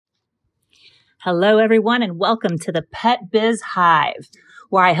Hello, everyone, and welcome to the Pet Biz Hive,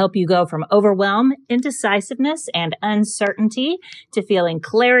 where I help you go from overwhelm, indecisiveness, and uncertainty to feeling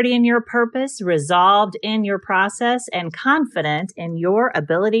clarity in your purpose, resolved in your process, and confident in your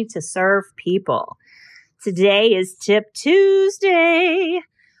ability to serve people. Today is Tip Tuesday,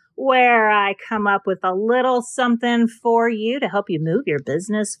 where I come up with a little something for you to help you move your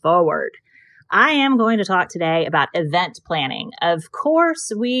business forward. I am going to talk today about event planning. Of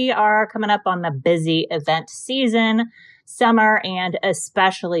course, we are coming up on the busy event season. Summer and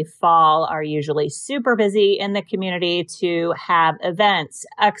especially fall are usually super busy in the community to have events,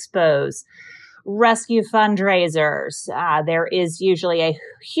 expos, rescue fundraisers. There is usually a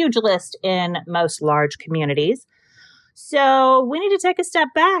huge list in most large communities. So we need to take a step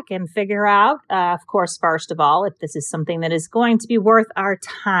back and figure out, of course, first of all, if this is something that is going to be worth our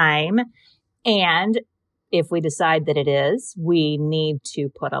time. And if we decide that it is, we need to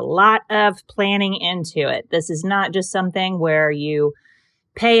put a lot of planning into it. This is not just something where you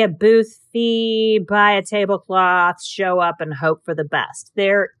pay a booth fee, buy a tablecloth, show up and hope for the best.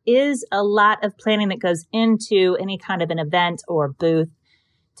 There is a lot of planning that goes into any kind of an event or booth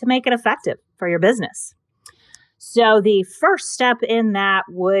to make it effective for your business. So the first step in that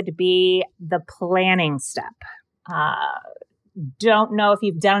would be the planning step. Don't know if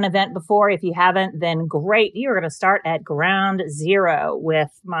you've done an event before. If you haven't, then great. You're going to start at ground zero with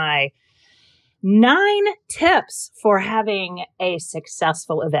my 9 tips for having a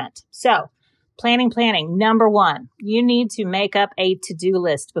successful event. So planning. Number 1, you need to make up a to-do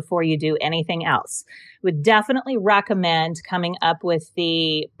list before you do anything else. Would definitely recommend coming up with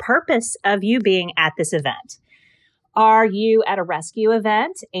the purpose of you being at this event. Are you at a rescue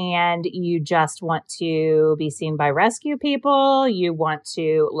event and you just want to be seen by rescue people? You want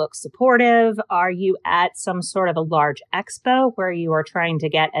to look supportive? Are you at some sort of a large expo where you are trying to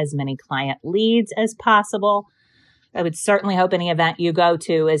get as many client leads as possible? I would certainly hope any event you go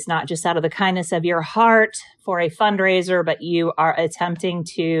to is not just out of the kindness of your heart for a fundraiser, but you are attempting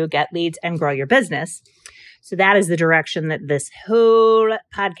to get leads and grow your business. So that is the direction that this whole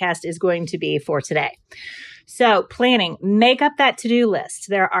podcast is going to be for today. So planning, make up that to-do list.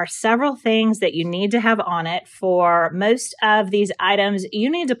 There are several things that you need to have on it. For most of these items, you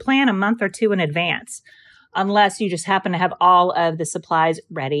need to plan a month or 2 in advance, unless you just happen to have all of the supplies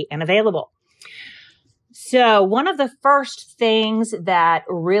ready and available. So one of the first things that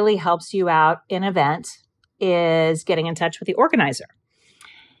really helps you out in an event is getting in touch with the organizer.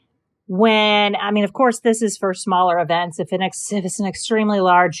 Of course, this is for smaller events. If it's an extremely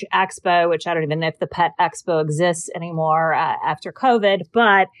large expo, which I don't even know if the Pet Expo exists anymore after COVID,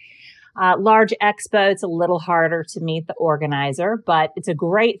 but large expo, it's a little harder to meet the organizer, but it's a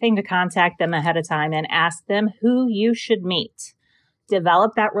great thing to contact them ahead of time and ask them who you should meet.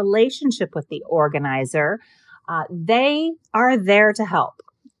 Develop that relationship with the organizer. They are there to help.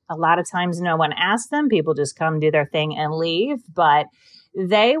 A lot of times no one asks them. People just come do their thing and leave, but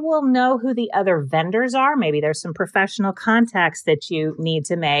they will know who the other vendors are. Maybe there's some professional contacts that you need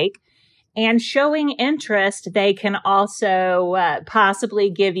to make. And showing interest, they can also possibly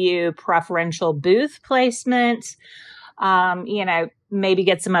give you preferential booth placement, maybe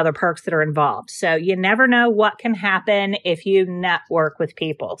get some other perks that are involved. So you never know what can happen if you network with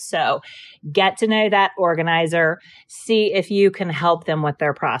people. So get to know that organizer, see if you can help them with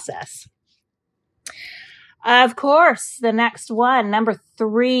their process. Of course, the next one, number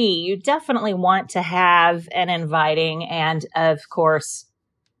 3, you definitely want to have an inviting and, of course,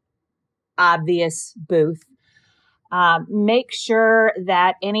 obvious booth. Make sure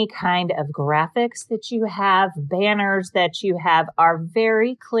that any kind of graphics that you have, banners that you have are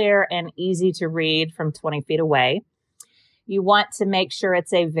very clear and easy to read from 20 feet away. You want to make sure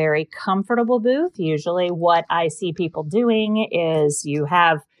it's a very comfortable booth. Usually what I see people doing is you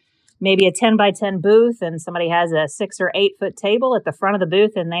have maybe a 10 by 10 booth and somebody has a 6 or 8 foot table at the front of the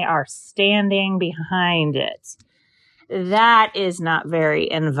booth and they are standing behind it. That is not very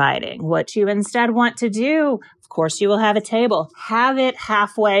inviting. What you instead want to do, of course, you will have a table. Have it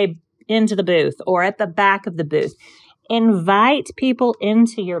halfway into the booth or at the back of the booth. Invite people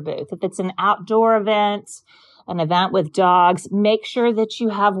into your booth. If it's an outdoor event, an event with dogs, make sure that you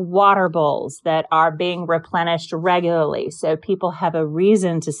have water bowls that are being replenished regularly so people have a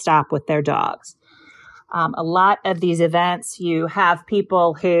reason to stop with their dogs. A lot of these events, you have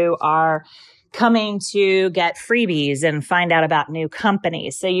people who are coming to get freebies and find out about new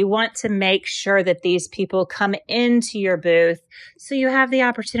companies. So you want to make sure that these people come into your booth so you have the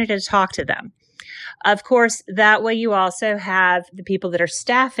opportunity to talk to them. Of course, that way you also have the people that are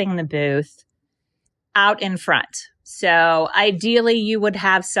staffing the booth out in front. So ideally, you would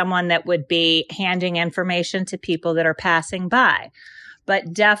have someone that would be handing information to people that are passing by,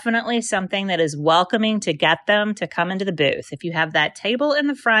 but definitely something that is welcoming to get them to come into the booth. If you have that table in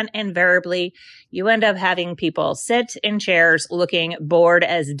the front, invariably, you end up having people sit in chairs looking bored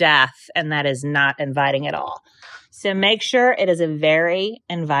as death, and that is not inviting at all. So make sure it is a very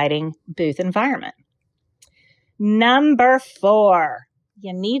inviting booth environment. Number 4.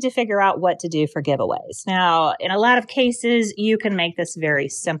 You need to figure out what to do for giveaways. Now, in a lot of cases, you can make this very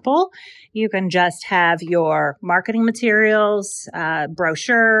simple. You can just have your marketing materials,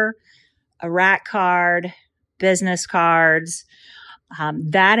 brochure, a rack card, business cards.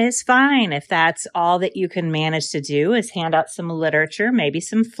 That is fine if that's all that you can manage to do is hand out some literature, maybe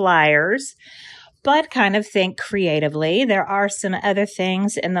some flyers. But kind of think creatively. There are some other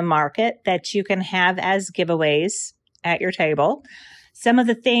things in the market that you can have as giveaways at your table. Some of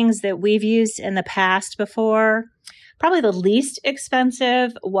the things that we've used in the past before, probably the least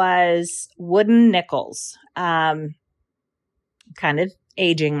expensive was wooden nickels. Kind of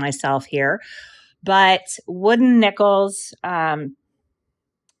aging myself here, but wooden nickels,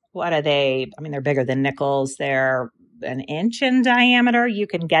 what are they? I mean, they're bigger than nickels. They're an inch in diameter. You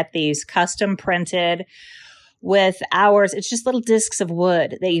can get these custom printed with ours. It's just little discs of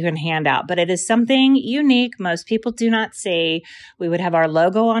wood that you can hand out, but it is something unique. Most people do not see. We would have our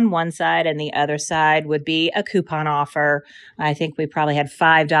logo on one side and the other side would be a coupon offer. I think we probably had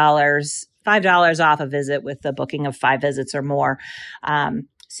 $5 off a visit with the booking of 5 visits or more.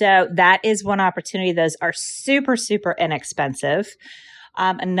 So that is one opportunity. Those are super, super inexpensive.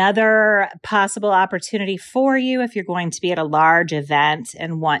 Another possible opportunity for you if you're going to be at a large event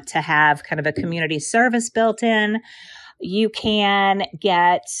and want to have kind of a community service built in, you can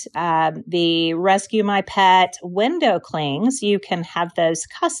get the Rescue My Pet window clings. You can have those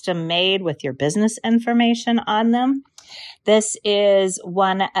custom made with your business information on them. This is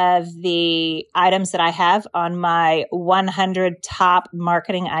one of the items that I have on my 100 top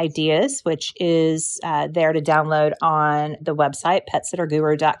marketing ideas, which is there to download on the website,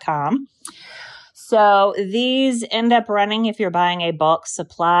 PetSitterGuru.com. So these end up running, if you're buying a bulk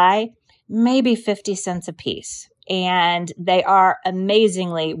supply, maybe 50 cents a piece. And they are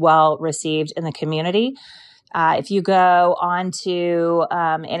amazingly well received in the community. If you go onto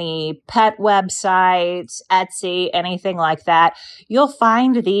any pet websites, Etsy, anything like that, you'll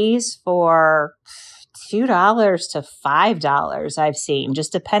find these for $2 to $5 I've seen,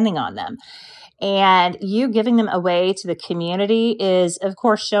 just depending on them. And you giving them away to the community is, of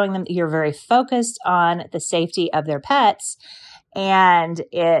course, showing them that you're very focused on the safety of their pets. And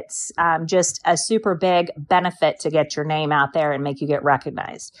it's just a super big benefit to get your name out there and make you get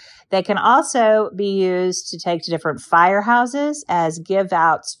recognized. They can also be used to take to different firehouses as give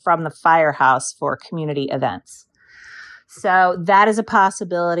outs from the firehouse for community events. So that is a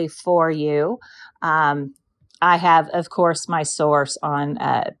possibility for you. I have, of course, my source on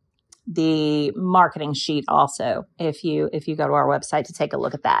the marketing sheet also, if you go to our website to take a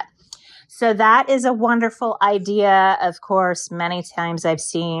look at that. So that is a wonderful idea. Of course, many times I've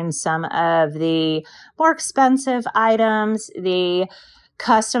seen some of the more expensive items, the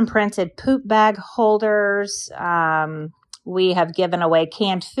custom printed poop bag holders. We have given away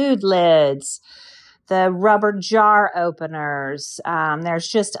canned food lids, the rubber jar openers. There's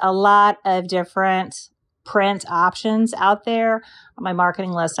just a lot of different print options out there. On my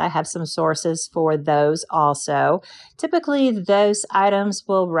marketing list, I have some sources for those also. Typically, those items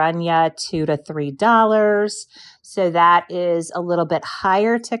will run you $2 to $3. So that is a little bit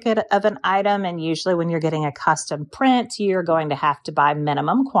higher ticket of an item. And usually when you're getting a custom print, you're going to have to buy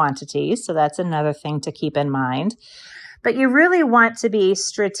minimum quantities. So that's another thing to keep in mind. But you really want to be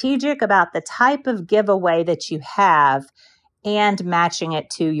strategic about the type of giveaway that you have and matching it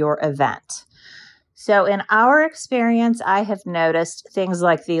to your event. So in our experience, I have noticed things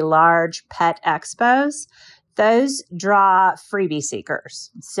like the large pet expos, those draw freebie seekers.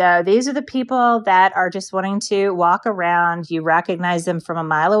 So these are the people that are just wanting to walk around. You recognize them from a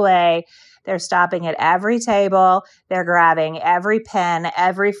mile away. They're stopping at every table. They're grabbing every pen,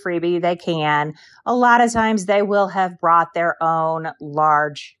 every freebie they can. A lot of times they will have brought their own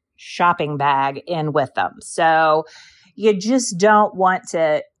large shopping bag in with them. So you just don't want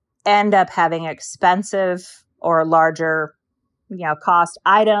to end up having expensive or larger, cost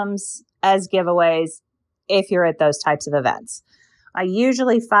items as giveaways if you're at those types of events. I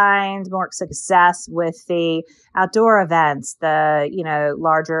usually find more success with the outdoor events, the,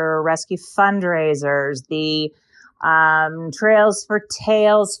 larger rescue fundraisers, the Trails for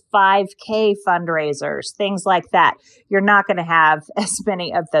Tails 5K fundraisers, things like that. You're not going to have as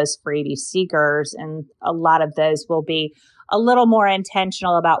many of those freebie seekers, and a lot of those will be a little more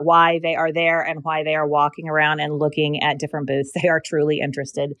intentional about why they are there and why they are walking around and looking at different booths. They are truly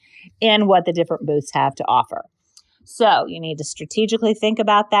interested in what the different booths have to offer. So you need to strategically think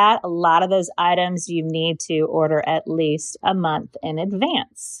about that. A lot of those items you need to order at least a month in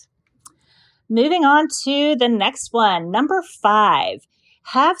advance. Moving on to the next one, number 5,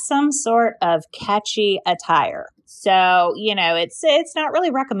 have some sort of catchy attire. So, it's not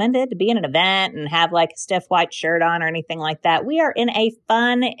really recommended to be in an event and have like a stiff white shirt on or anything like that. We are in a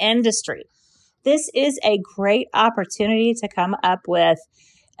fun industry. This is a great opportunity to come up with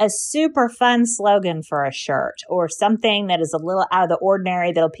a super fun slogan for a shirt or something that is a little out of the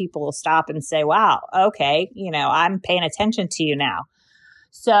ordinary that people will stop and say, wow, okay, I'm paying attention to you now.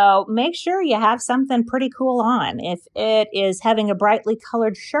 So make sure you have something pretty cool on. If it is having a brightly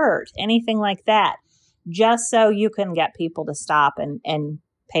colored shirt, anything like that, just so you can get people to stop and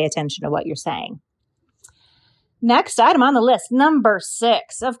pay attention to what you're saying. Next item on the list, number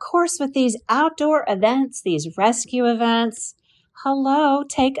 6. Of course, with these outdoor events, these rescue events,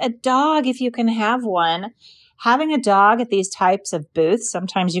 take a dog if you can have one. Having a dog at these types of booths,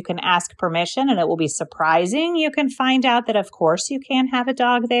 sometimes you can ask permission and it will be surprising. You can find out that, of course, you can have a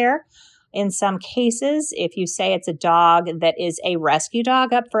dog there. In some cases, if you say it's a dog that is a rescue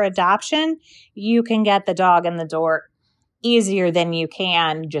dog up for adoption, you can get the dog in the door easier than you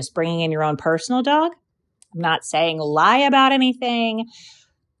can just bringing in your own personal dog. I'm not saying lie about anything.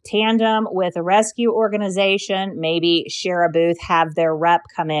 Tandem with a rescue organization, maybe share a booth, have their rep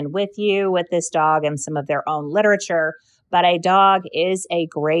come in with you with this dog and some of their own literature. But a dog is a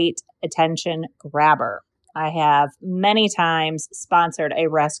great attention grabber. I have many times sponsored a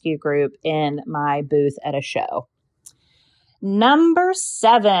rescue group in my booth at a show. Number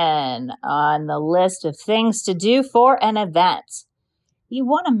 7 on the list of things to do for an event. You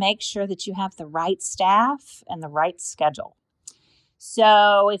want to make sure that you have the right staff and the right schedule.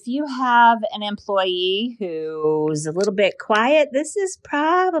 So if you have an employee who's a little bit quiet, this is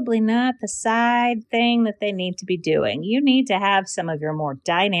probably not the side thing that they need to be doing. You need to have some of your more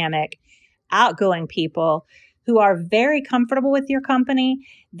dynamic, outgoing people who are very comfortable with your company.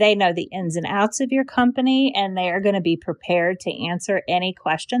 They know the ins and outs of your company, and they are going to be prepared to answer any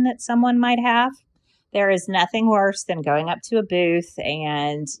question that someone might have. There is nothing worse than going up to a booth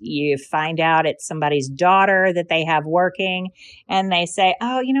and you find out it's somebody's daughter that they have working and they say,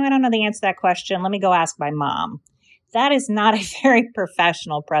 oh, I don't know the answer to that question. Let me go ask my mom. That is not a very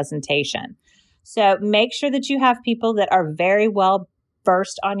professional presentation. So make sure that you have people that are very well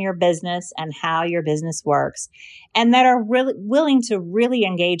versed on your business and how your business works and that are really willing to really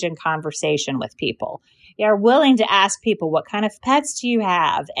engage in conversation with people. You're willing to ask people, what kind of pets do you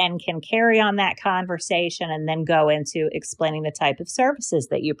have? And can carry on that conversation and then go into explaining the type of services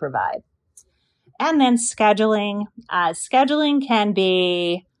that you provide. And then scheduling. Scheduling can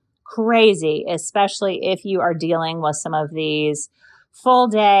be crazy, especially if you are dealing with some of these full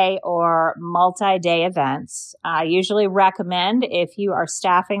day or multi-day events. I usually recommend if you are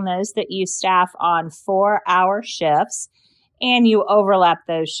staffing those that you staff on 4-hour shifts and you overlap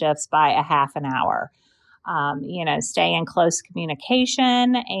those shifts by a half an hour. Stay in close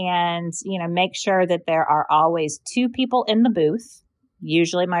communication and, make sure that there are always 2 people in the booth.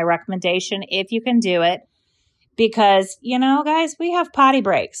 Usually my recommendation, if you can do it, because, guys, we have potty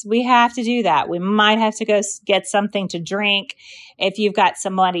breaks. We have to do that. We might have to go get something to drink. If you've got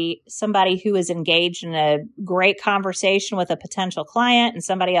somebody who is engaged in a great conversation with a potential client and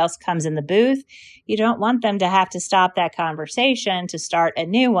somebody else comes in the booth, you don't want them to have to stop that conversation to start a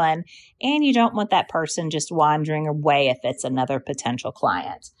new one. And you don't want that person just wandering away if it's another potential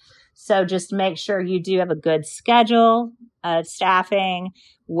client. So just make sure you do have a good schedule of staffing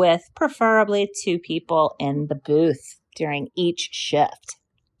with preferably 2 people in the booth during each shift.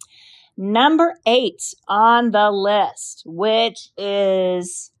 Number 8 on the list, which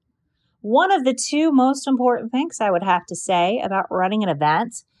is one of the 2 most important things I would have to say about running an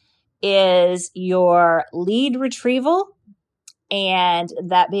event, is your lead retrieval and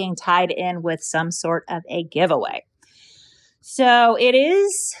that being tied in with some sort of a giveaway. So it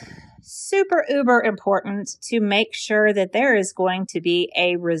is super uber important to make sure that there is going to be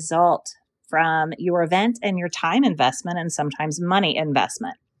a result from your event and your time investment and sometimes money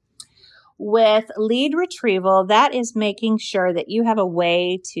investment. With lead retrieval, that is making sure that you have a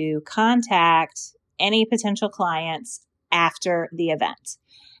way to contact any potential clients after the event.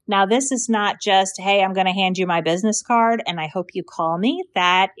 Now, this is not just, hey, I'm going to hand you my business card and I hope you call me.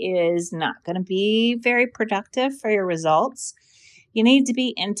 That is not going to be very productive for your results. You need to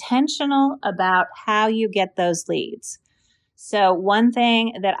be intentional about how you get those leads. So one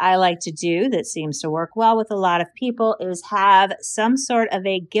thing that I like to do that seems to work well with a lot of people is have some sort of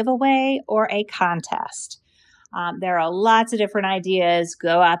a giveaway or a contest. There are lots of different ideas.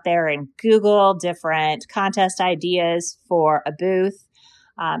 Go out there and Google different contest ideas for a booth.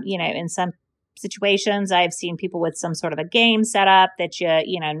 In some situations, I've seen people with some sort of a game set up that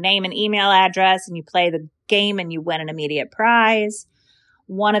you name an email address and you play the game and you win an immediate prize.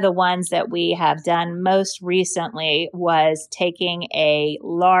 One of the ones that we have done most recently was taking a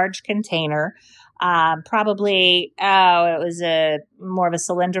large container, it was more of a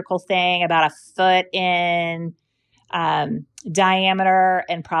cylindrical thing, about a foot in diameter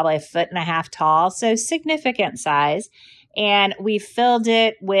and probably 1.5 feet tall. So significant size. And we filled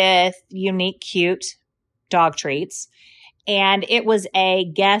it with unique, cute dog treats. And it was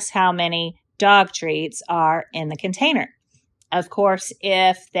a guess how many dog treats are in the container. Of course,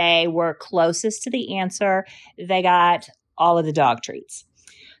 if they were closest to the answer, they got all of the dog treats.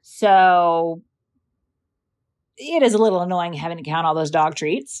 So it is a little annoying having to count all those dog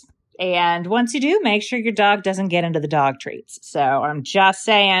treats. And once you do, make sure your dog doesn't get into the dog treats. So I'm just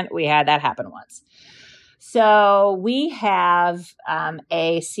saying, we had that happen once. So we have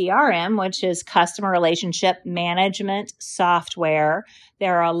a CRM, which is customer relationship management software.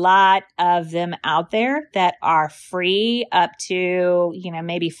 There are a lot of them out there that are free, up to,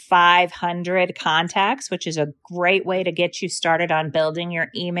 maybe 500 contacts, which is a great way to get you started on building your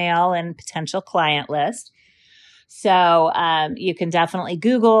email and potential client list. So you can definitely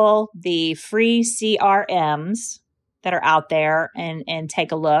Google the free CRMs that are out there and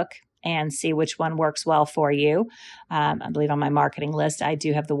take a look and see which one works well for you. I believe on my marketing list, I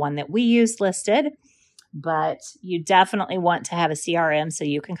do have the one that we use listed, but you definitely want to have a CRM so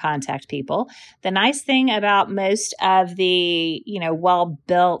you can contact people. The nice thing about most of the,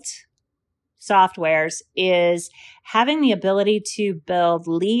 well-built softwares is having the ability to build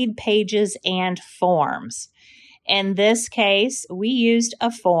lead pages and forms. In this case, we used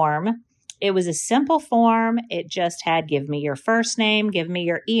a form. It was a simple form. It just had, give me your first name, give me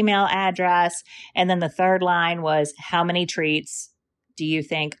your email address. And then the third line was, how many treats do you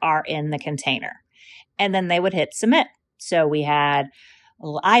think are in the container? And then they would hit submit. So we had a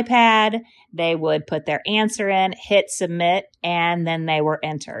little iPad. They would put their answer in, hit submit, and then they were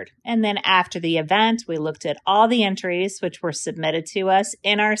entered. And then after the event, we looked at all the entries which were submitted to us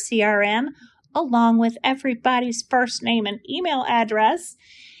in our CRM, along with everybody's first name and email address.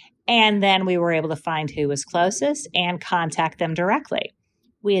 And then we were able to find who was closest and contact them directly.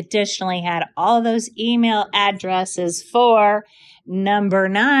 We additionally had all of those email addresses for number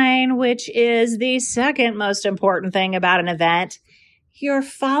 9, which is the second most important thing about an event, your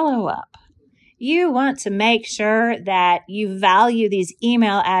follow-up. You want to make sure that you value these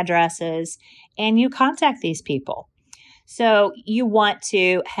email addresses and you contact these people. So you want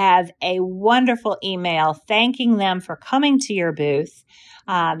to have a wonderful email thanking them for coming to your booth.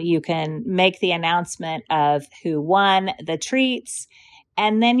 You can make the announcement of who won the treats,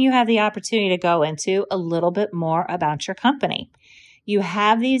 and then you have the opportunity to go into a little bit more about your company. You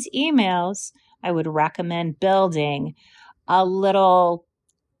have these emails. I would recommend building a little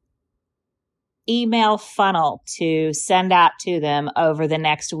email funnel to send out to them over the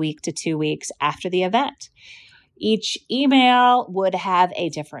next week to 2 weeks after the event. Each email would have a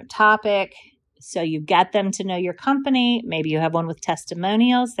different topic, so you get them to know your company. Maybe you have one with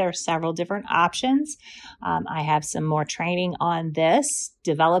testimonials. There are several different options. I have some more training on this.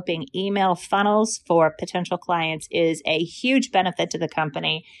 Developing email funnels for potential clients is a huge benefit to the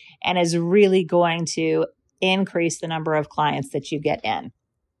company and is really going to increase the number of clients that you get in.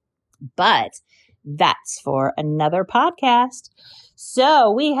 But that's for another podcast.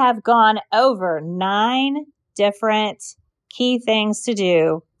 So we have gone over 9 different key things to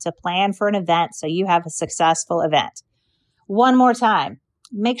do to plan for an event so you have a successful event. One more time,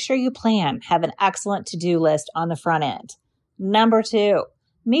 make sure you plan. Have an excellent to-do list on the front end. Number 2,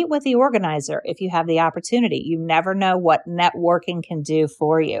 meet with the organizer if you have the opportunity. You never know what networking can do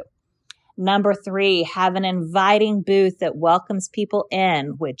for you. Number 3, have an inviting booth that welcomes people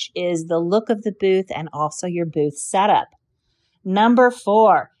in, which is the look of the booth and also your booth setup. Number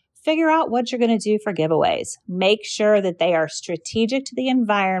 4, figure out what you're going to do for giveaways. Make sure that they are strategic to the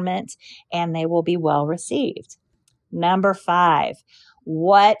environment and they will be well received. Number 5,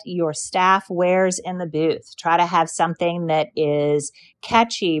 what your staff wears in the booth. Try to have something that is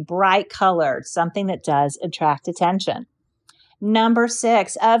catchy, bright colored, something that does attract attention. Number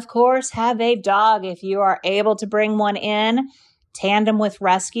 6, of course, have a dog if you are able to bring one in, tandem with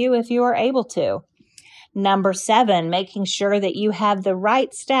rescue if you are able to. Number 7, making sure that you have the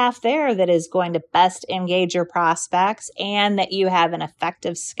right staff there that is going to best engage your prospects and that you have an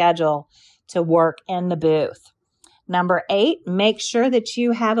effective schedule to work in the booth. Number 8, make sure that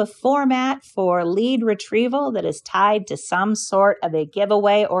you have a format for lead retrieval that is tied to some sort of a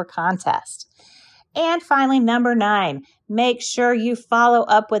giveaway or contest. And finally, number 9, make sure you follow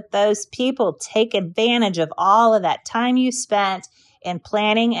up with those people. Take advantage of all of that time you spent in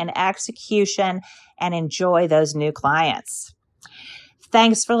planning and execution and enjoy those new clients.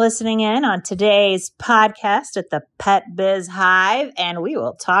 Thanks for listening in on today's podcast at the Pet Biz Hive, and we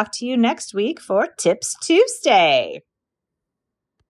will talk to you next week for Tips Tuesday.